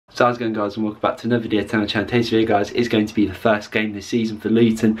So how's it going, guys, and welcome back to another video on the channel. Today's video, guys, is going to be the first game this season for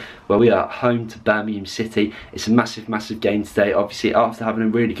Luton, where we are at home to Birmingham City. It's a massive game today. Obviously, after having a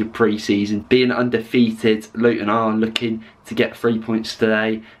really good pre-season, being undefeated, Luton are looking to get 3 points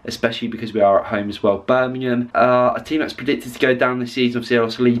today, especially because we are at home as well. Birmingham, a team that's predicted to go down this season. Obviously, I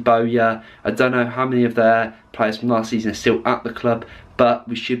lost Lee Bowyer. I don't know how many of their players from last season are still at the club, but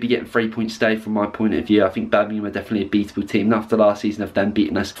we should be getting 3 points today from my point of view. I think Birmingham are definitely a beatable team. And after last season of them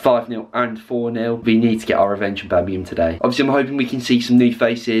beating us 5-0 and 4-0, we need to get our revenge on Birmingham today. Obviously, I'm hoping we can see some new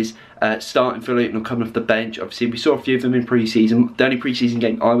faces starting for Luton or coming off the bench. Obviously, we saw a few of them in pre-season. The only pre-season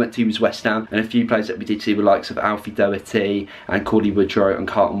game I went to was West Ham, and a few players that we did see were likes of Alfie Doherty and Cauley Woodrow and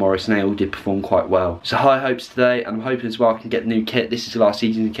Carlton Morris, and they all did perform quite well. So high hopes today, and I'm hoping as well I can get the new kit. This is the last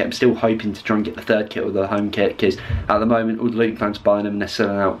season kit. I'm still hoping to try and get the third kit or the home kit, because at the moment all the Luton fans are buying them and they're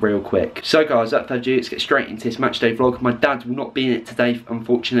selling out real quick. So guys, without further ado, let's get straight into this matchday vlog. My dad will not be in it today,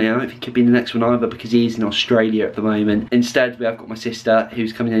 unfortunately. I don't think he'll be in the next one either, because he is in Australia at the moment. Instead, we have got my sister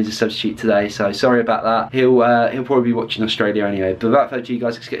who's coming in as a substitute today, so sorry about that. He'll probably be watching Australia anyway. But without further ado,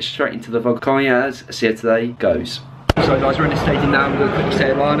 guys, let's get straight into the vlog. Come on, as see how today goes. So guys, we're in the stadium now. We're going to quickly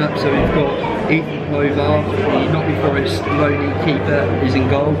say a lineup. So we've got Ethan Clover, the Nottingham Forest lonely keeper, who's in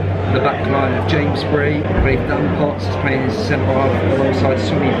goal. The back line of James Bree. I believe Dan Potts is playing as centre half alongside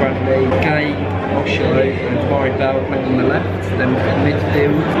Sonny Bradley, Gay, Osho and Murray Bell playing on the left. Then we've got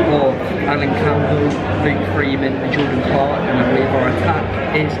midfield of Alan Campbell, Luke Freeman and Jordan Clark. And I believe our attack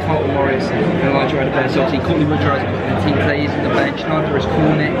is Carlton Morris and Elijah Adebes. Obviously, Cauley Woodrow is the team today, is on the bench. Neither is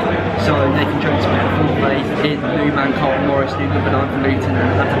Cornick. So Nathan Jones will have full faith in the new man Carlton Morris, new number 9 for Luton,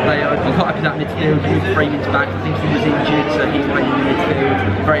 and Adebayo. I'm quite happy that midfield. Luke Freeman's back. I think he was injured, so he's playing in the midfield.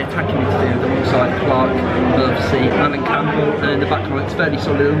 Very attacking midfield alongside Clark, and obviously Alan Campbell, and the back line is fairly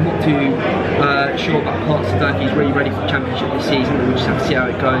solid. I'm not too sure about Potts. I don't know if he's really ready for the Championship this season, but we'll just have to see how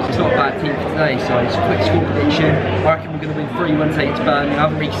it goes. It's not a bad team for today, so it's a quick score prediction. I reckon we're going to win 3-1 today to Birmingham. I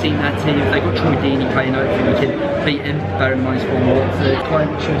haven't really seen their team. They've got Troy Deeney playing. Hopefully we can beat him. Bear in mind he's former Watford. Quite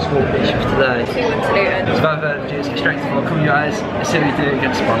a short score prediction for today. 2-1 to Luton. So without further ado, let's get straight to the vlog. Come on, you guys. Let's see what we do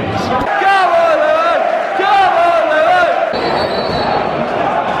against Spiders. Go on, Luton! Go on, Luton!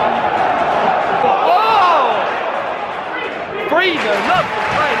 Oh! Freeman, love the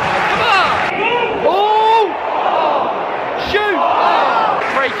play. Come on! Oh! Shoot!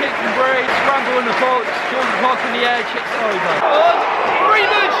 Free kick from Bree, scramble in the box, Jordan Clark on the edge, hits over. Oh!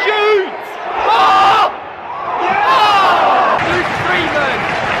 Freeman shoots! Oh! Luke Freeman,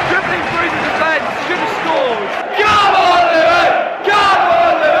 dribbling through the defence, should have scored. Come on, Luton! Come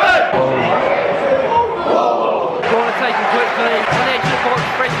on, Luton! Corner taken quickly, on the edge of the box,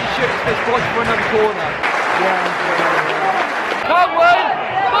 Frenchie shoots, gets blocked for another corner. Conway!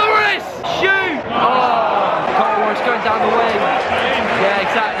 Morris! Shoot! Oh! Conway Morris going down the wing. Yeah,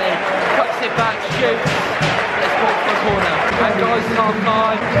 exactly. Cuts it back, shoots. Let's block for a corner. And guys, half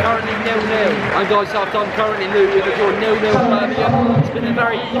time, currently 0-0. And guys, half time, currently Luton have drawn 0-0 Birmingham. It's been a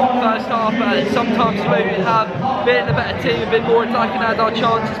very even first half, but sometimes Luton have been a better team, been more attacking, had our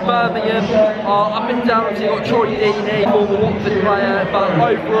chances. Birmingham are up and down. Obviously, got Troy Deeney, former Watford player, but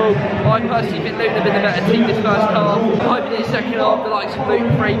overall, I personally think Luton have been a better team this first half. I'm hoping in the second half, the likes of Luke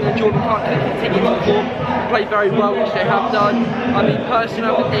Freeman and Jordan Clark can continue to perform, play very well, which they have done. I mean, personally,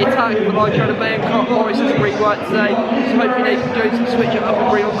 I think the attack of Elijah Adebes and Carlton Morris hasn't really worked today. So hopefully Nathan Jones can switch it up and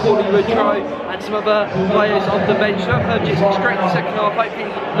bring on Cauley Woodrow and some other players on the bench. So I've just straight in the second half. Hopefully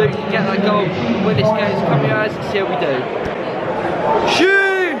Luton can get that goal and win this game. So come here, guys, and see how we do. Shoot!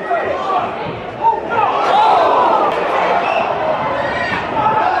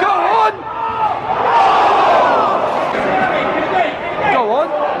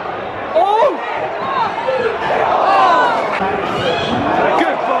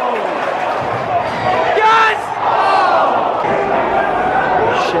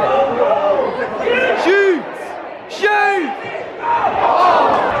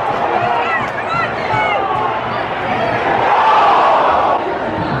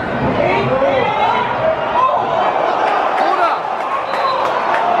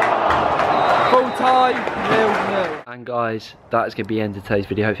 And guys, that is going to be the end of today's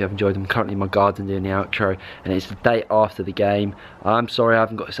video. Hope you have enjoyed. I'm currently in my garden doing the outro, and it's the day after the game. I'm sorry I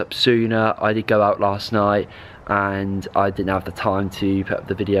haven't got this up sooner. I did go out last night, and I didn't have the time to put up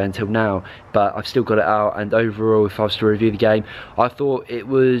the video until now, but I've still got it out. And overall, if I was to review the game, I thought it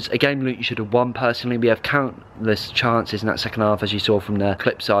was a game Luton should have won personally. We have countless chances in that second half, as you saw from the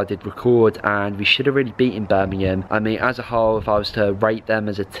clips I did record, and we should have really beaten Birmingham. I mean, as a whole, if I was to rate them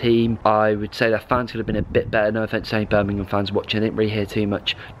as a team, I would say their fans could have been a bit better. No offence to any Birmingham fans watching, I didn't really hear too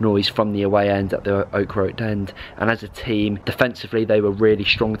much noise from the away end at the Oak Road end. And as a team, defensively, they were really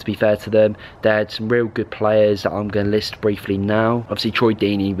strong, to be fair to them. They had some real good players that I'm going to list briefly now. Obviously, Troy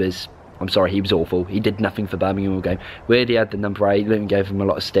Deeney was... I'm sorry, he was awful. He did nothing for Birmingham all game. Weirdly had the number 8, Luton gave him a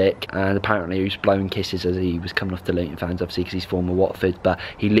lot of stick, and apparently he was blowing kisses as he was coming off to Luton fans, obviously because he's former Watford, but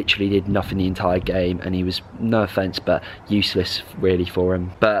he literally did nothing the entire game, and he was, no offence, but useless really for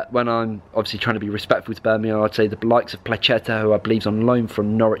him. But when I'm obviously trying to be respectful to Birmingham, I'd say the likes of Placheta, who I believe is on loan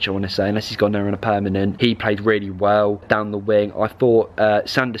from Norwich, I want to say, unless he's gone there on a permanent, he played really well down the wing. I thought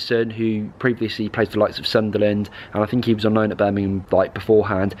Sanderson, who previously played for the likes of Sunderland, and I think he was on loan at Birmingham like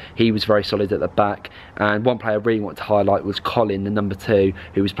beforehand, he was very solid at the back. And one player I really want to highlight was Colin, the number 2,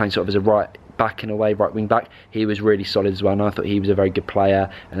 who was playing sort of as a right back in a way, right wing back. He was really solid as well, and I thought he was a very good player,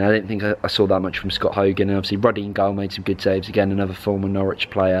 and I didn't think I saw that much from Scott Hogan. And obviously Roddy in goal made some good saves, again another former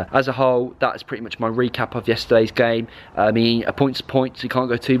Norwich player. As a whole, that's pretty much my recap of yesterday's game. I mean, a point's a point, so you can't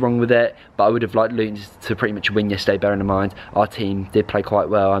go too wrong with it, but I would have liked Luton to pretty much win yesterday, bearing in mind our team did play quite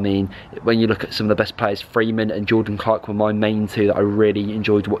well. I mean, when you look at some of the best players, Freeman and Jordan Clark were my main 2 that I really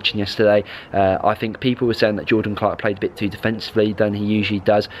enjoyed watching yesterday. I think people were saying that Jordan Clark played a bit too defensively than he usually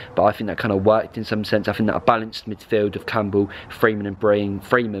does, but I think that kind of worked in some sense. I think that a balanced midfield of Campbell, Freeman and Breen.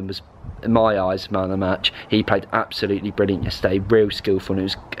 Freeman was, in my eyes, man of the match. He played absolutely brilliant yesterday, real skillful, and it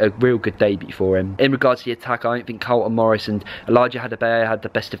was a real good debut for him. In regards to the attack, I don't think Carlton Morris and Elijah Hadabea had the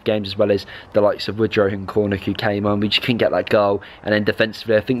best of games, as well as the likes of Woodrow and Cornick who came on. We just couldn't get that goal. And then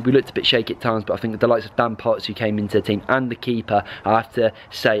defensively, I think we looked a bit shaky at times, but I think the likes of Dan Potts, who came into the team, and the keeper, I have to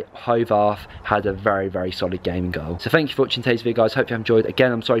say Hovarth had a very, very solid game in goal. So thank you for watching today's video, guys. Hope you enjoyed.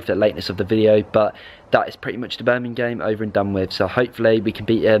 Again, I'm sorry for the lateness of the video, but that is pretty much the Birmingham game over and done with. So hopefully we can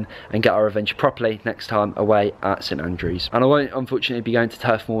beat him and get our revenge properly next time away at St Andrews. And I won't unfortunately be going to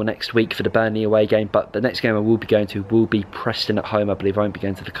Turf Moor next week for the Burnley away game, but the next game I will be going to will be Preston at home. I believe I won't be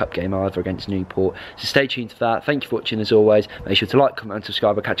going to the cup game either against Newport. So stay tuned for that. Thank you for watching as always. Make sure to like, comment and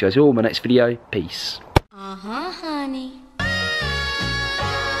subscribe. I'll catch you guys all in my next video. Peace. Honey.